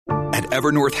At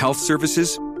Evernorth Health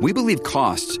Services, we believe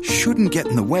costs shouldn't get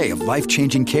in the way of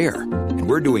life-changing care, and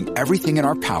we're doing everything in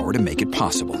our power to make it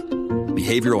possible.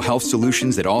 Behavioral health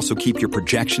solutions that also keep your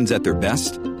projections at their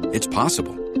best? It's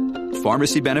possible.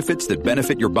 Pharmacy benefits that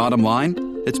benefit your bottom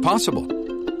line? It's possible.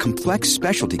 Complex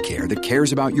specialty care that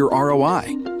cares about your ROI?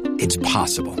 It's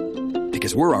possible.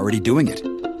 Because we're already doing it.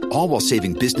 All while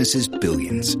saving businesses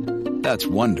billions. That's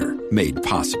Wonder made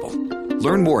possible.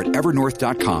 Learn more at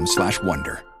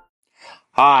evernorth.com/wonder.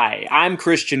 Hi, I'm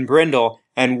Christian Brindle,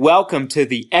 and welcome to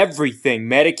the Everything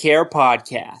Medicare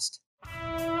podcast.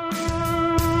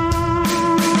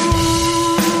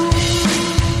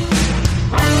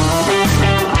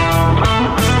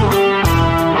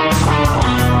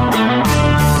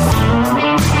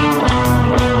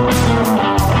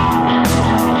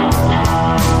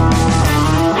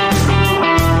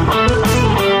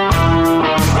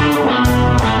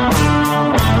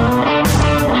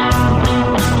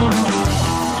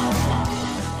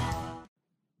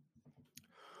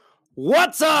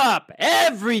 What's up,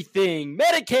 Everything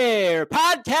Medicare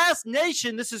Podcast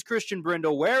Nation? This is Christian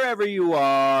Brindle, wherever you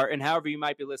are and however you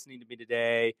might be listening to me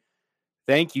today.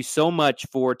 Thank you so much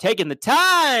for taking the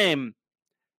time.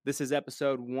 This is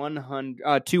episode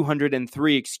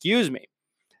 203, excuse me.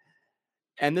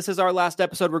 And this is our last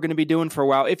episode we're going to be doing for a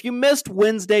while. If you missed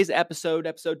Wednesday's episode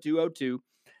 202,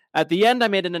 at the end I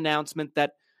made an announcement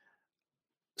that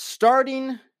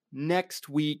starting next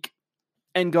week,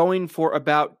 and going for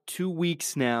about 2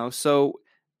 weeks now. So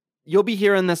you'll be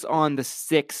hearing this on the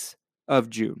 6th of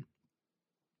June.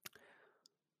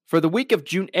 For the week of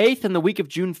June 8th and the week of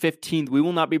June 15th, we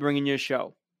will not be bringing you a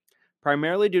show.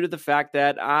 Primarily due to the fact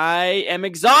that I am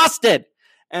exhausted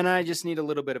and I just need a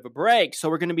little bit of a break. So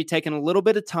we're going to be taking a little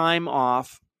bit of time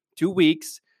off, 2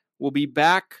 weeks. We'll be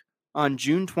back on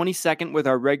June 22nd with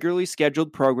our regularly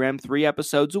scheduled program, 3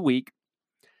 episodes a week.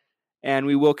 And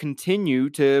we will continue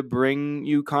to bring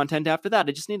you content after that.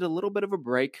 I just need a little bit of a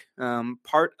break.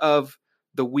 Part of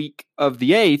the week of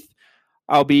the 8th,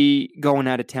 I'll be going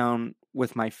out of town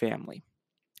with my family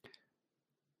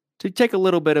to take a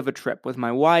little bit of a trip with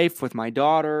my wife, with my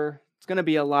daughter. It's going to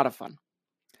be a lot of fun.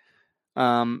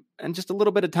 And just a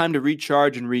little bit of time to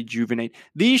recharge and rejuvenate.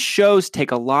 These shows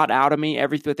take a lot out of me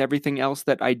with everything else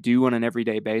that I do on an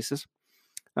everyday basis.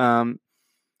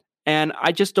 And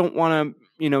I just don't want to,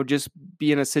 just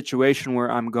be in a situation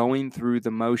where I'm going through the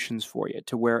motions for you,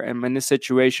 to where I'm in a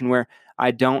situation where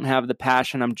I don't have the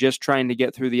passion. I'm just trying to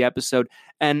get through the episode.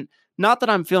 And not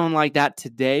that I'm feeling like that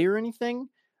today or anything,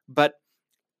 but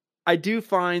I do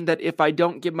find that if I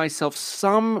don't give myself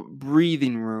some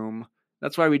breathing room,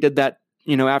 that's why we did that,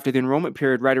 after the enrollment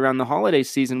period, right around the holiday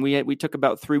season, we took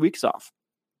about 3 weeks off.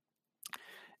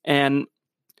 And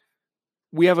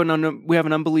we have an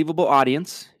unbelievable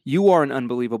audience. You are an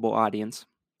unbelievable audience.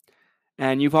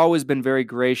 And you've always been very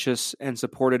gracious and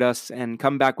supported us and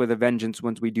come back with a vengeance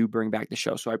once we do bring back the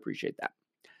show. So I appreciate that.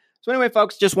 So anyway,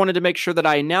 folks, just wanted to make sure that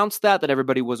I announced that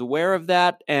everybody was aware of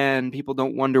that, and people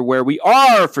don't wonder where we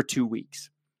are for 2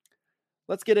 weeks.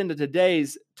 Let's get into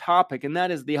today's topic, and that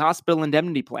is the hospital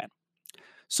indemnity plan.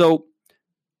 So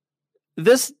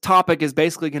this topic is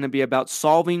basically going to be about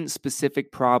solving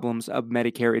specific problems of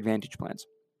Medicare Advantage plans.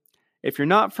 If you're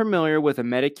not familiar with a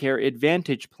Medicare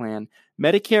Advantage plan,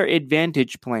 Medicare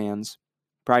Advantage plans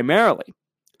primarily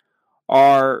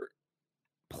are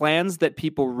plans that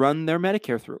people run their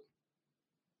Medicare through,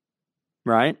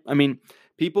 right? I mean,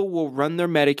 people will run their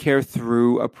Medicare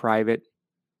through a private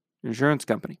insurance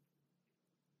company.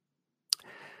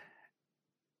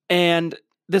 And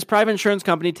this private insurance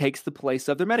company takes the place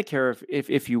of their Medicare,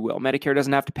 if you will. Medicare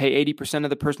doesn't have to pay 80% of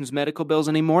the person's medical bills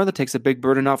anymore. That takes a big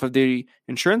burden off of the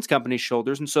insurance company's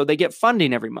shoulders, and so they get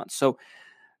funding every month. So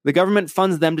the government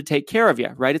funds them to take care of you,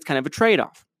 right? It's kind of a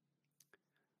trade-off.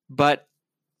 But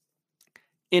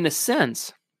in a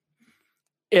sense,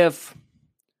 if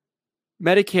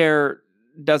Medicare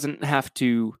doesn't have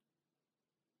to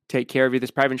take care of you, this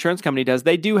private insurance company does,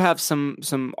 they do have some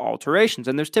alterations.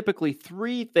 And there's typically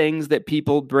 3 things that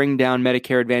people bring down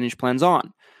Medicare Advantage plans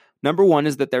on. Number 1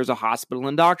 is that there's a hospital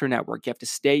and doctor network. You have to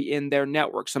stay in their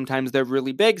network. Sometimes they're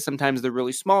really big, sometimes they're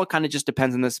really small. It kind of just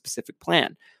depends on the specific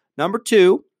plan. Number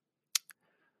 2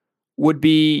 would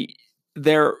be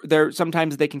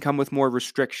sometimes they can come with more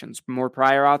restrictions, more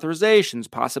prior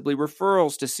authorizations, possibly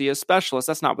referrals to see a specialist.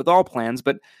 That's not with all plans,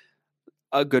 but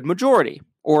a good majority,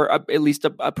 or at least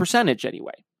a percentage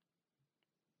anyway.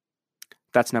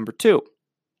 That's number 2.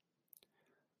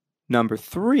 Number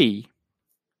 3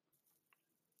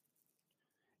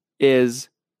 is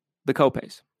the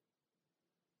copays.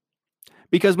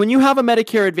 Because when you have a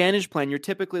Medicare Advantage plan, you're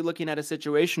typically looking at a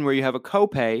situation where you have a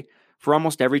copay for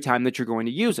almost every time that you're going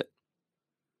to use it.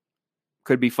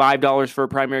 Could be $5 for a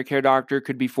primary care doctor,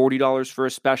 could be $40 for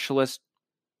a specialist,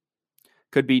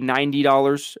 could be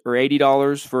 $90 or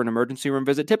 $80 for an emergency room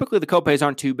visit. Typically, the copays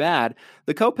aren't too bad.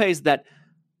 The copays that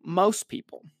most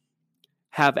people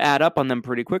have add up on them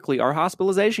pretty quickly are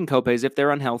hospitalization copays if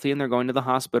they're unhealthy and they're going to the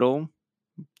hospital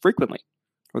frequently,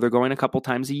 or they're going a couple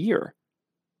times a year.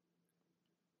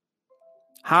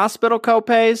 Hospital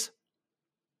copays,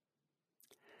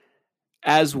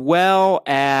 as well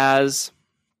as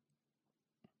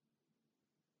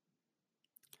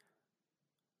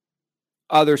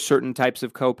other certain types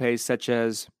of copays, such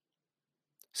as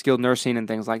skilled nursing and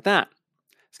things like that.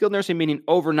 Skilled nursing meaning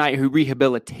overnight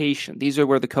rehabilitation. These are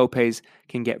where the copays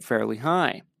can get fairly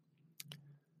high.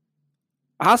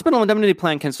 A hospital indemnity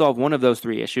plan can solve one of those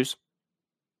three issues.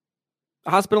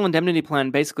 A hospital indemnity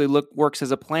plan basically works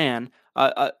as a plan,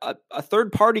 a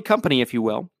third-party company, if you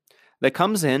will, that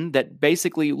comes in that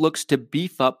basically looks to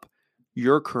beef up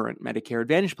your current Medicare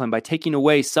Advantage plan by taking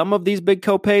away some of these big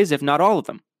copays, if not all of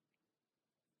them.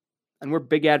 And we're a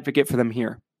big advocate for them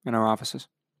here in our offices.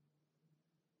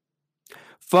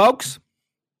 Folks,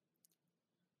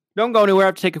 don't go anywhere. I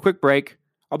have to take a quick break.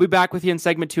 I'll be back with you in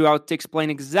segment 2. I'll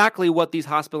explain exactly what these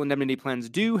hospital indemnity plans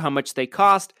do, how much they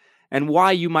cost, and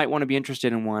why you might want to be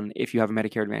interested in one if you have a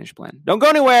Medicare Advantage plan. Don't go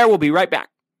anywhere. We'll be right back.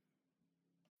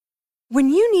 When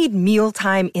you need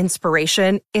mealtime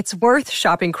inspiration, it's worth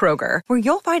shopping Kroger, where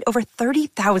you'll find over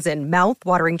 30,000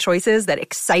 mouth-watering choices that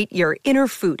excite your inner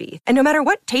foodie. And no matter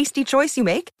what tasty choice you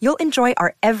make, you'll enjoy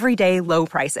our everyday low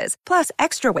prices, plus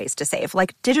extra ways to save,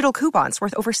 like digital coupons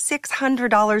worth over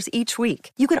 $600 each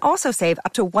week. You can also save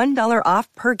up to $1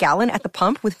 off per gallon at the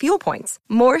pump with fuel points.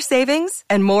 More savings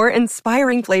and more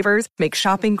inspiring flavors make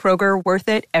shopping Kroger worth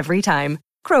it every time.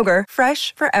 Kroger,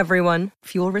 fresh for everyone.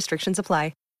 Fuel restrictions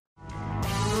apply.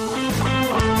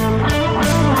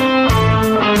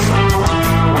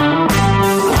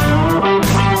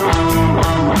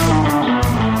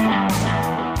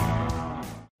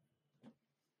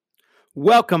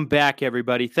 Welcome back,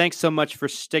 everybody. Thanks so much for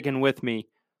sticking with me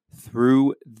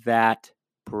through that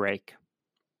break.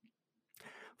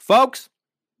 Folks,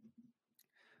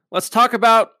 let's talk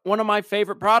about one of my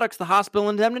favorite products, the hospital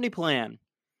indemnity plan.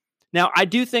 Now, I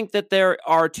do think that there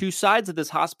are two sides of this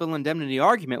hospital indemnity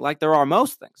argument, like there are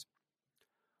most things.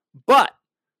 But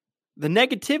the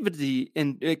negativity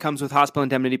it comes with hospital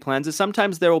indemnity plans is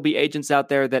sometimes there will be agents out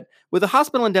there that, with a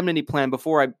hospital indemnity plan,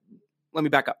 let me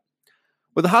back up.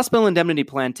 With a hospital indemnity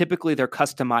plan, typically they're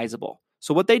customizable.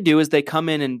 So what they do is they come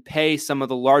in and pay some of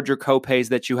the larger copays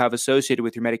that you have associated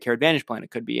with your Medicare Advantage plan.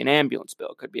 It could be an ambulance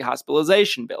bill. It could be a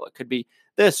hospitalization bill. It could be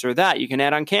this or that. You can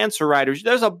add on cancer riders.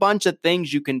 There's a bunch of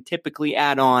things you can typically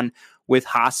add on with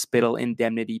hospital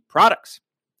indemnity products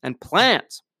and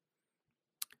plans.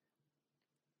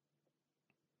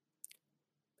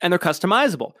 And they're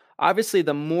customizable. Obviously,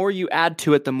 the more you add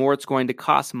to it, the more it's going to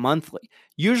cost monthly.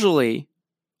 Usually,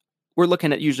 we're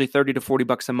looking at $30 to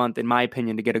 $40 a month, in my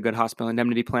opinion, to get a good hospital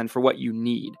indemnity plan for what you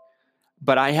need.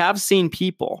 But I have seen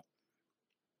people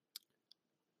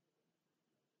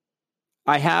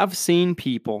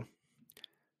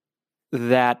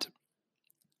that,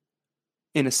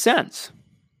 in a sense,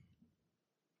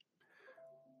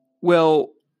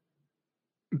 will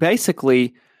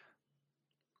basically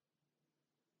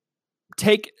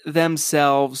take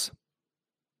themselves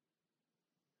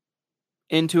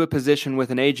into a position with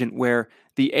an agent where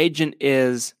the agent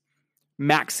is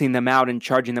maxing them out and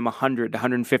charging them $100 to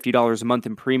 $150 a month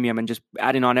in premium and just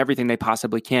adding on everything they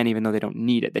possibly can, even though they don't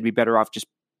need it. They'd be better off just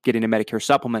getting a Medicare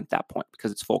supplement at that point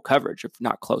because it's full coverage, if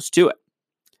not close to it.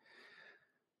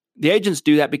 The agents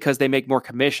do that because they make more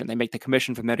commission. They make the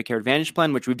commission from Medicare Advantage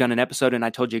plan, which we've done an episode, and I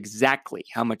told you exactly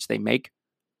how much they make.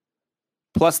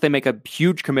 Plus, they make a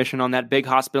huge commission on that big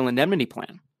hospital indemnity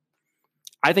plan.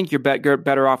 I think you're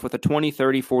better off with a $20,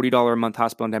 $30, $40 a month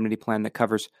hospital indemnity plan that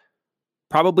covers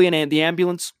probably the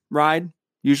ambulance ride.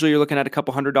 Usually you're looking at a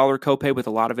couple $100 copay with a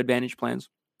lot of Advantage plans.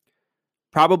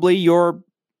 Probably your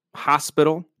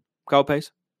hospital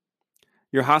copays.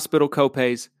 Your hospital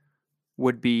copays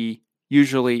would be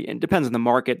usually, it depends on the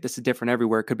market. This is different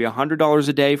everywhere. It could be $100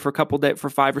 a day for for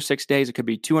 5 or 6 days. It could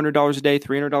be $200 a day,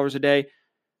 $300 a day.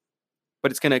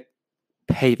 But it's going to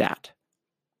pay that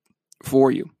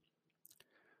for you.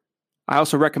 I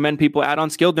also recommend people add on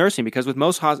skilled nursing because with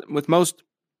most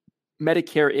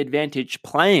Medicare Advantage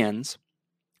plans,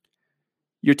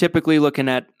 you're typically looking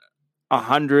at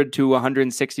 $100 to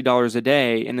 $160 a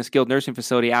day in the skilled nursing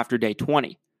facility after day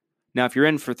 20. Now, if you're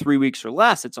in for 3 weeks or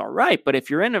less, it's all right. But if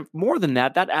you're in more than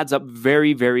that, that adds up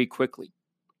very, very quickly.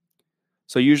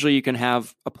 So usually you can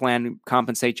have a plan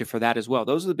compensate you for that as well.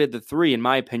 Those are the three, in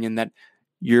my opinion, that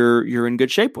you're in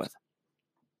good shape with.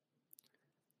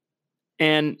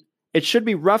 And it should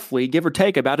be roughly, give or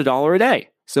take, about $1 a day,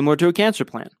 similar to a cancer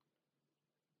plan,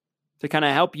 to kind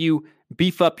of help you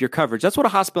beef up your coverage. That's what a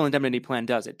hospital indemnity plan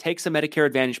does. It takes a Medicare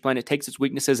Advantage plan, it takes its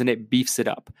weaknesses, and it beefs it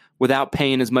up without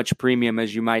paying as much premium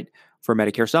as you might for a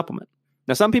Medicare supplement.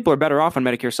 Now, some people are better off on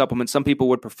Medicare supplements. Some people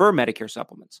would prefer Medicare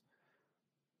supplements.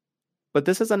 But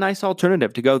this is a nice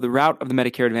alternative to go the route of the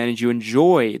Medicare Advantage. You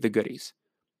enjoy the goodies.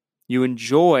 You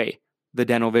enjoy the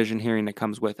dental vision hearing that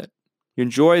comes with it. You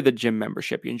enjoy the gym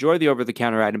membership. You enjoy the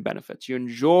over-the-counter item benefits. You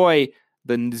enjoy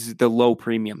the low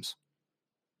premiums.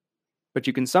 But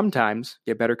you can sometimes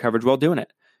get better coverage while doing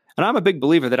it. And I'm a big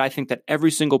believer that I think that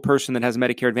every single person that has a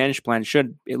Medicare Advantage plan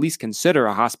should at least consider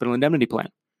a hospital indemnity plan.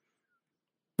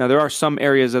 Now, there are some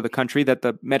areas of the country that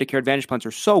the Medicare Advantage plans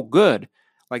are so good.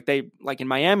 Like in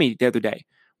Miami the other day,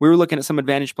 we were looking at some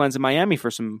Advantage plans in Miami for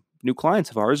some new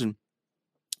clients of ours, and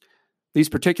these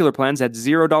particular plans had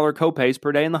 $0 copays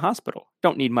per day in the hospital.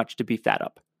 Don't need much to beef that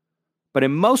up. But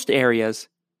in most areas,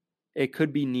 it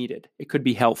could be needed. It could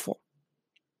be helpful.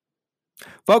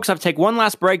 Folks, I have to take one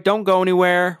last break. Don't go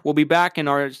anywhere. We'll be back in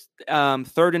our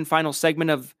third and final segment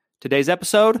of today's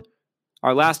episode,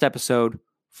 our last episode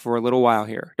for a little while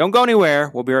here. Don't go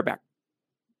anywhere. We'll be right back.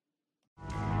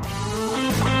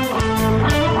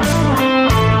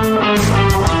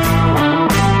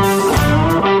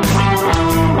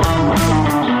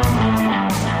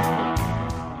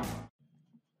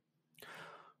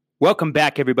 Welcome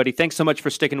back, everybody. Thanks so much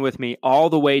for sticking with me all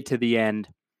the way to the end.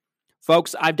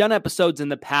 Folks, I've done episodes in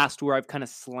the past where I've kind of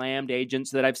slammed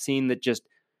agents that I've seen that just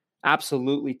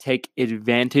absolutely take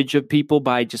advantage of people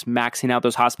by just maxing out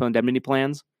those hospital indemnity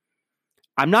plans.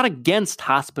 I'm not against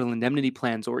hospital indemnity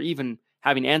plans or even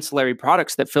having ancillary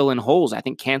products that fill in holes. I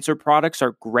think cancer products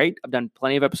are great. I've done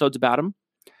plenty of episodes about them.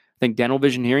 I think dental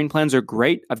vision hearing plans are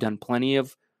great. I've done plenty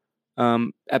of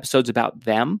episodes about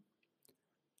them.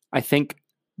 I think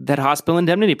that hospital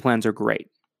indemnity plans are great.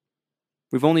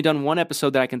 We've only done one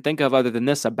episode that I can think of other than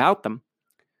this about them,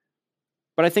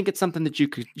 but I think it's something that you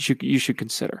should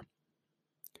consider.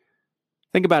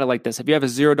 Think about it like this. If you have a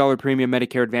 $0 premium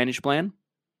Medicare Advantage plan,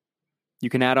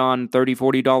 you can add on $30,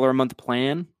 $40 a month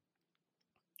plan,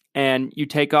 and you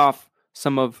take off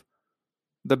some of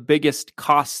the biggest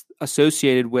costs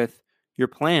associated with your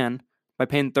plan by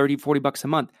paying $30, $40 a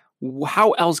month.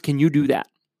 How else can you do that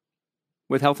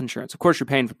with health insurance? Of course, you're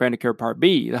paying for Medicare Part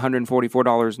B, the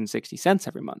 $144.60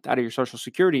 every month out of your Social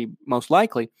Security, most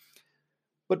likely.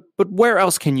 But where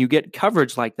else can you get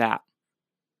coverage like that?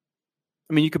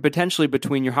 I mean, you could potentially,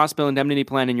 between your hospital indemnity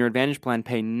plan and your Advantage plan,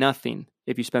 pay nothing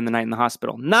if you spend the night in the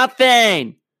hospital.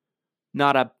 Nothing!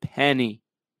 Not a penny.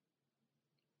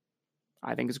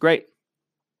 I think it's great.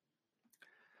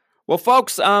 Well,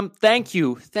 folks, thank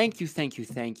you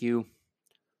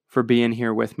for being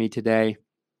here with me today.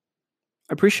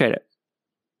 I appreciate it.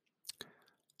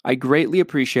 I greatly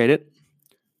appreciate it.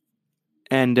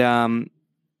 And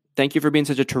thank you for being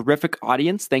such a terrific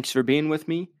audience. Thanks for being with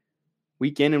me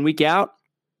week in and week out.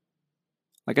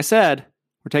 Like I said,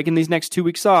 we're taking these next 2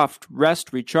 weeks off to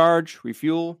rest, recharge,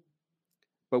 refuel.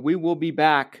 But we will be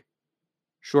back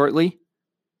shortly.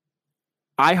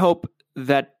 I hope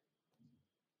that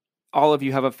all of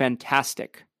you have a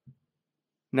fantastic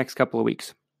next couple of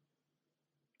weeks.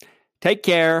 Take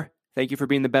care. Thank you for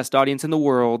being the best audience in the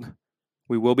world.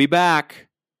 We will be back.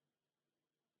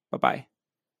 Bye-bye.